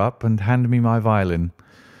chair up and hand me my violin,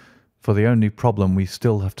 for the only problem we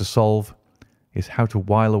still have to solve is how to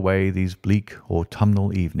while away these bleak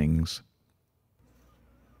autumnal evenings."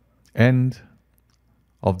 End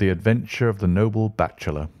of The Adventure of the Noble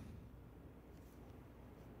Bachelor.